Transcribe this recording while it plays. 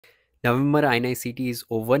November INICET is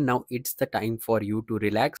over. Now it's the time for you to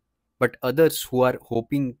relax. But others who are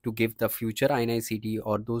hoping to give the future INICET,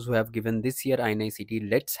 or those who have given this year INICET,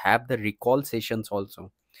 let's have the recall sessions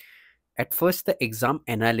also. At first, the exam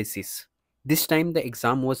analysis. This time, the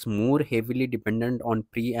exam was more heavily dependent on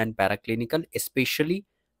pre and paraclinical, especially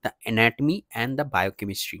the anatomy and the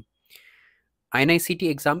biochemistry. INICET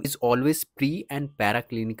exam is always pre and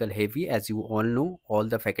paraclinical heavy, as you all know. All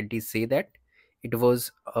the faculties say that. It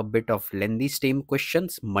was a bit of lengthy STEM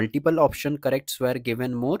questions. Multiple option corrects were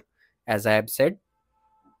given more, as I have said.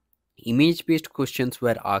 Image based questions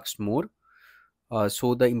were asked more.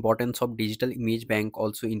 So the importance of digital image bank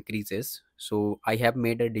also increases. So I have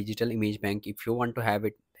made a digital image bank. If you want to have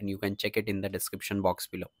it, then you can check it in the description box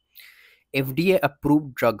below. FDA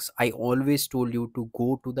approved drugs. I always told you to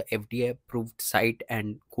go to the FDA approved site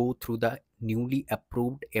and go through the newly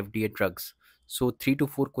approved FDA drugs. So 3 to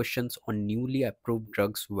 4 questions on newly approved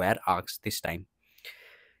drugs were asked this time.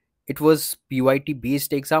 It was PYT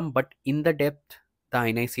based exam, but in the depth the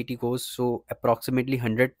INICET goes. So approximately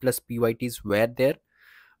 100 plus PYTs were there.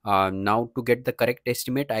 Now to get the correct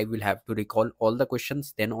estimate, I will have to recall all the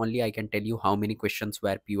questions. Then only I can tell you how many questions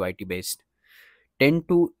were PYT based. 10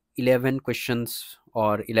 to 11 questions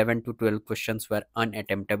or 11 to 12 questions were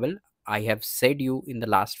unattemptable. I have said you in the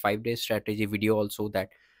last 5 days strategy video also that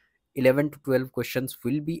 11 to 12 questions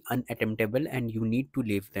will be unattemptable and you need to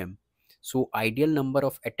leave them. So ideal number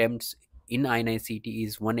of attempts in INICET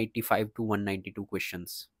is 185 to 192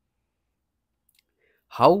 questions.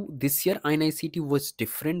 How this year INICET was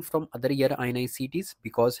different from other year INICETs?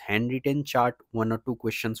 Because handwritten chart 1 or 2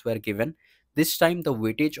 questions were given. This time the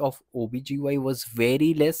weightage of OBGY was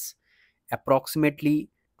very less. Approximately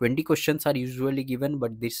 20 questions are usually given,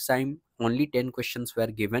 but this time only 10 questions were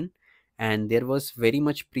given, and there was very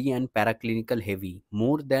much pre and paraclinical heavy,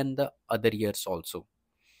 more than the other years also.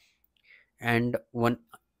 And one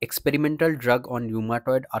experimental drug on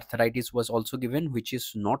rheumatoid arthritis was also given, which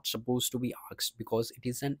is not supposed to be asked because it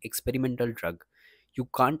is an experimental drug. You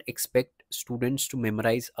can't expect students to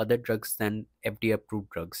memorize other drugs than FDA approved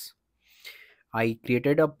drugs. I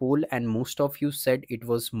created a poll and most of you said it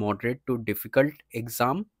was moderate to difficult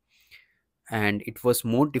exam, and it was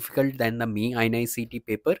more difficult than the May INICET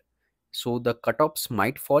paper. So the cutoffs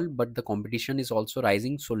might fall, but the competition is also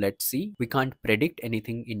rising. So let's see. We can't predict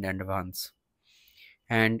anything in advance.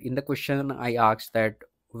 And in the question, I asked that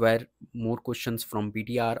were more questions from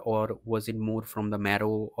PTR or was it more from the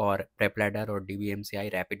Marrow or Prep Ladder or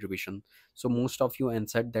DBMCI rapid revision? So most of you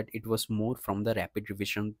answered that it was more from the rapid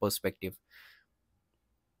revision perspective.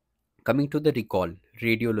 Coming to the recall,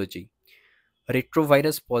 radiology.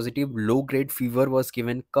 Retrovirus positive low grade fever was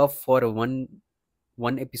given, cough for one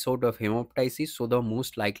episode of hemoptysis, so the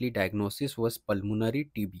most likely diagnosis was pulmonary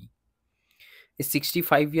TB. A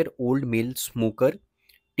 65-year-old male smoker,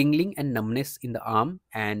 tingling and numbness in the arm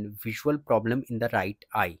and visual problem in the right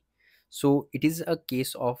eye. So it is a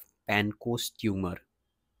case of Pancoast tumor.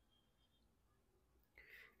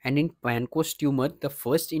 And in Pancoast tumor, the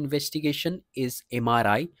first investigation is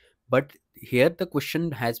MRI, but here the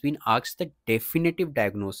question has been asked the definitive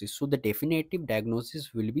diagnosis. So the definitive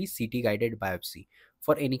diagnosis will be CT guided biopsy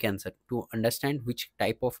for any cancer to understand which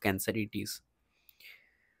type of cancer it is.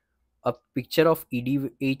 A picture of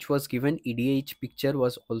EDH was given. EDH picture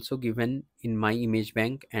was also given in my image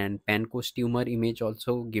bank, and Pancoast tumor image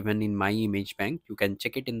also given in my image bank. You can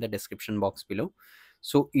check it in the description box below.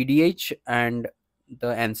 So EDH, and the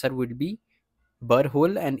answer would be burr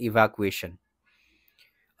hole and evacuation.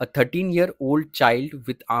 A 13-year-old child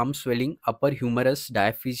with arm swelling, upper humerus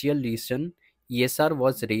diaphyseal lesion, ESR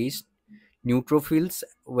was raised, neutrophils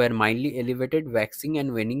were mildly elevated, waxing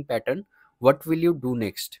and waning pattern. What will you do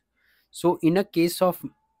next? So in a case of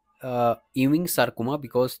Ewing sarcoma,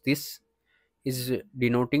 because this is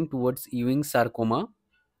denoting towards Ewing sarcoma,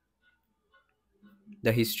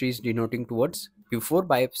 the history is denoting towards before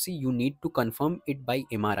biopsy, you need to confirm it by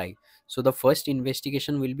MRI. So the first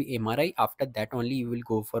investigation will be MRI. After that only you will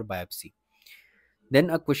go for biopsy. Then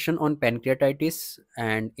a question on pancreatitis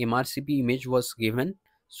and MRCP image was given.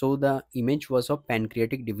 So the image was of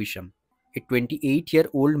pancreatic division. A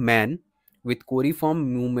 28-year-old man with coriform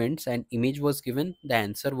movements and image was given. The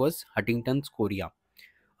answer was Huntington's chorea.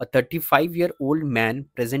 A 35-year-old man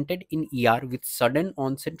presented in ER with sudden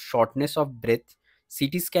onset shortness of breath,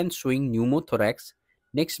 CT scan showing pneumothorax.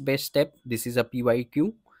 Next best step, this is a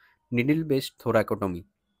PYQ, needle based thoracotomy.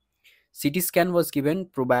 CT scan was given,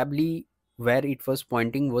 probably where it was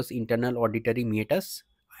pointing was internal auditory meatus.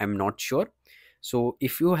 I am not sure. So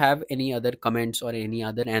if you have any other comments or any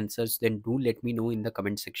other answers, then do let me know in the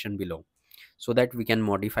comment section below so that we can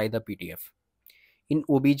modify the PDF. In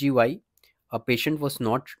OBGY, a patient was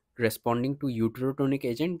not responding to uterotonic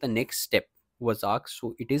agent. The next step was asked,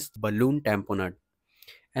 so it is balloon tamponade.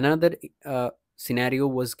 Another scenario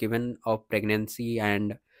was given of pregnancy,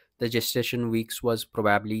 and the gestation weeks was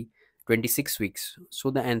probably 26 weeks. So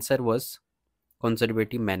the answer was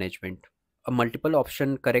conservative management. A multiple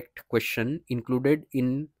option correct question included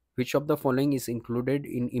in which of the following is included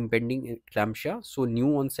in impending eclampsia? So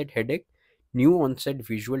new onset headache, new onset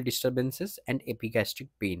visual disturbances, and epigastric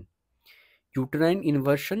pain. Uterine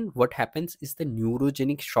inversion, what happens is the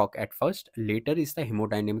neurogenic shock at first, later is the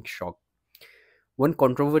hemodynamic shock. One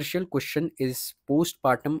controversial question is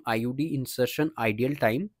postpartum IUD insertion ideal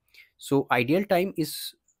time. So ideal time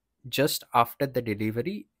is just after the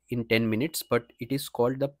delivery in 10 minutes, but it is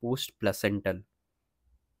called the post placental.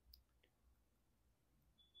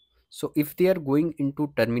 So if they are going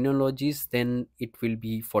into terminologies, then it will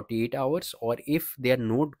be 48 hours, or if they are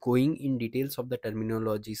not going in details of the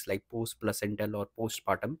terminologies like post placental or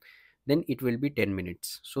postpartum, then it will be 10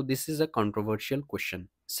 minutes. So this is a controversial question.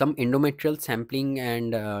 Some endometrial sampling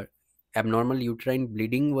and abnormal uterine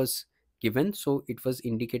bleeding was given, so it was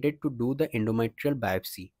indicated to do the endometrial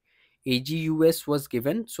biopsy. AGUS was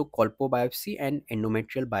given, so colpo biopsy and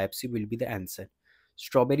endometrial biopsy will be the answer.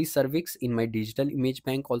 Strawberry cervix, in my digital image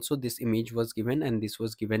bank also this image was given, and this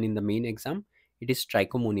was given in the main exam. It is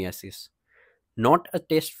trichomoniasis. Not a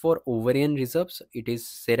test for ovarian reserves, it is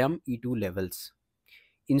serum E2 levels.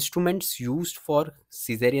 Instruments used for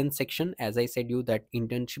cesarean section, as I said you that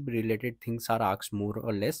internship related things are asked more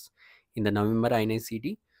or less in the November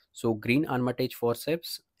INICET. So green Armitage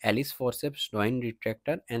forceps, Alice forceps, Doyne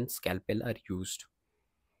retractor, and scalpel are used.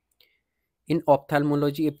 In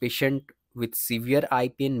ophthalmology, a patient with severe eye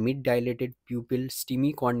pain, mid dilated pupil,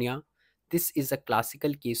 steamy cornea, this is a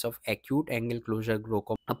classical case of acute angle closure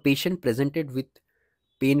glaucoma. A patient presented with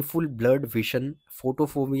painful blurred vision,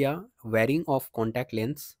 photophobia, wearing of contact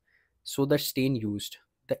lens, so the stain used.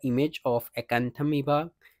 The image of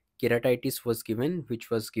acanthamoeba keratitis was given, which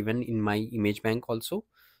was given in my image bank also.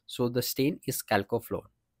 So the stain is calcofluor.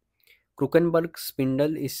 Krukenberg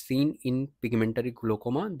spindle is seen in pigmentary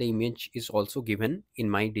glaucoma. The image is also given in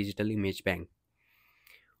my digital image bank.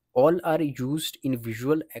 All are used in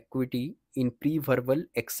visual acuity in pre-verbal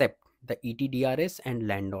except the ETDRS and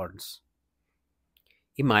Landols.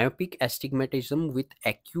 A myopic astigmatism with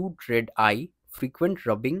acute red eye, frequent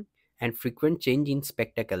rubbing, and frequent change in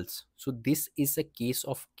spectacles. So this is a case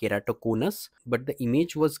of keratoconus, but the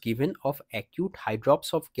image was given of acute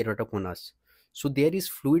hydrops of keratoconus. So there is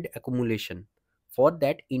fluid accumulation. For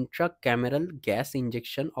that, intracameral gas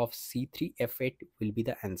injection of C3F8 will be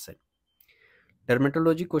the answer.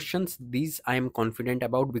 Dermatology questions, these I am confident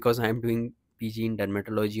about because I am doing PG in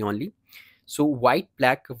dermatology only. So white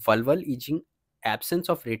plaque, vulval itching, absence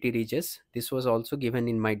of rete ridges. This was also given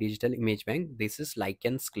in my digital image bank. This is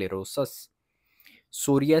lichen sclerosus.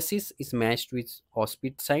 Psoriasis is matched with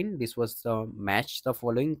Auspit sign. This was matched the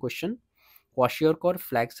following question. Kwashiorkor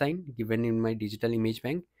flag sign given in my digital image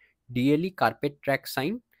bank. DLE carpet track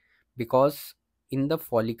sign, because in the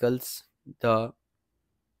follicles the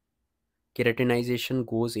keratinization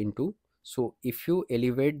goes into. So if you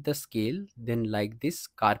elevate the scale, then like this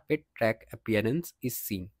carpet track appearance is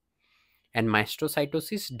seen, and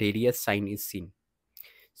mastocytosis Darius sign is seen.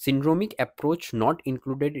 Syndromic approach not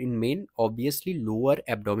included in men, obviously lower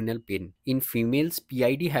abdominal pain. In females,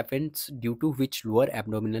 PID happens due to which lower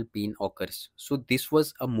abdominal pain occurs. So this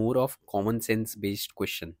was a more of common sense based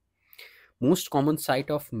question. Most common site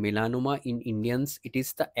of melanoma in Indians, it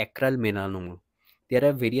is the acral melanoma. There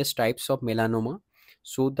are various types of melanoma.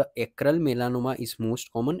 So the acral melanoma is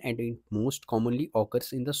most common, and it most commonly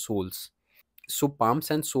occurs in the soles. So palms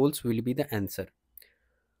and soles will be the answer.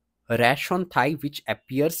 A rash on thigh which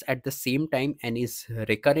appears at the same time and is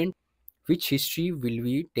recurrent, which history will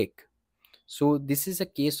we take? So this is a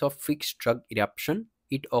case of fixed drug eruption.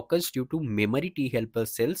 It occurs due to memory T helper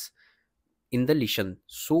cells in the lesion.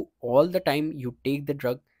 So all the time you take the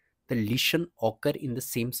drug, the lesion occur in the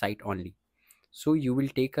same site only. So you will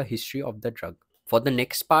take a history of the drug. For the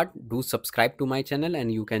next part, do subscribe to my channel,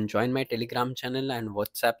 and you can join my Telegram channel and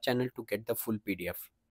WhatsApp channel to get the full PDF.